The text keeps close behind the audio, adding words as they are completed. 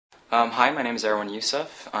Hi, my name is Erwan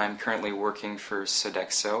Heussaff. I'm currently working for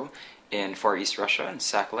Sodexo in Far East Russia, in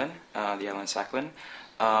Sakhalin, the island Sakhalin.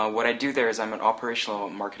 What I do there is I'm an operational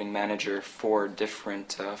marketing manager for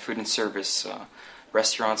different food and service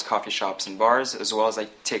restaurants, coffee shops, and bars, as well as I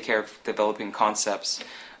take care of developing concepts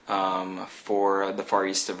for the Far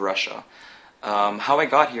East of Russia. How I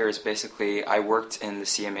got here is basically I worked in the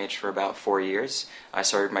CMH for about 4 years. I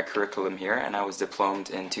started my curriculum here, and I was diplomed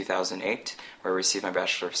in 2008, where I received my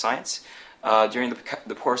Bachelor of Science. During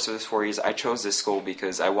the course of this 4 years, I chose this school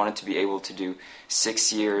because I wanted to be able to do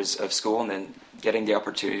 6 years of school and then getting the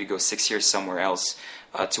opportunity to go 6 years somewhere else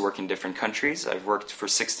to work in different countries. I've worked for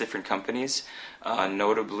 6 different companies,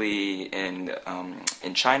 notably in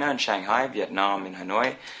China, in Shanghai, Vietnam, in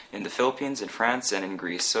Hanoi, in the Philippines, in France, and in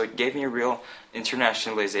Greece. So it gave me a real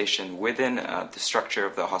internationalization within the structure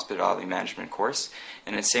of the hospitality management course,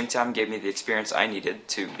 and at the same time gave me the experience I needed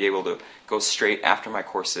to be able to go straight after my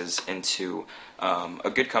courses into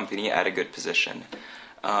a good company at a good position.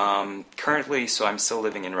 Currently, so I'm still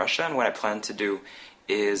living in Russia, and what I plan to do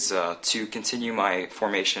is to continue my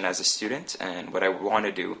formation as a student, and what I want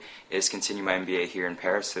to do is continue my MBA here in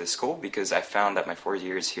Paris at the school, because I found that my 4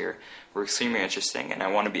 years here were extremely interesting, and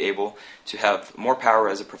I want to be able to have more power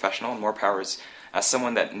as a professional and more power as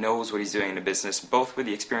someone that knows what he's doing in the business, both with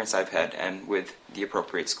the experience I've had and with the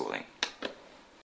appropriate schooling.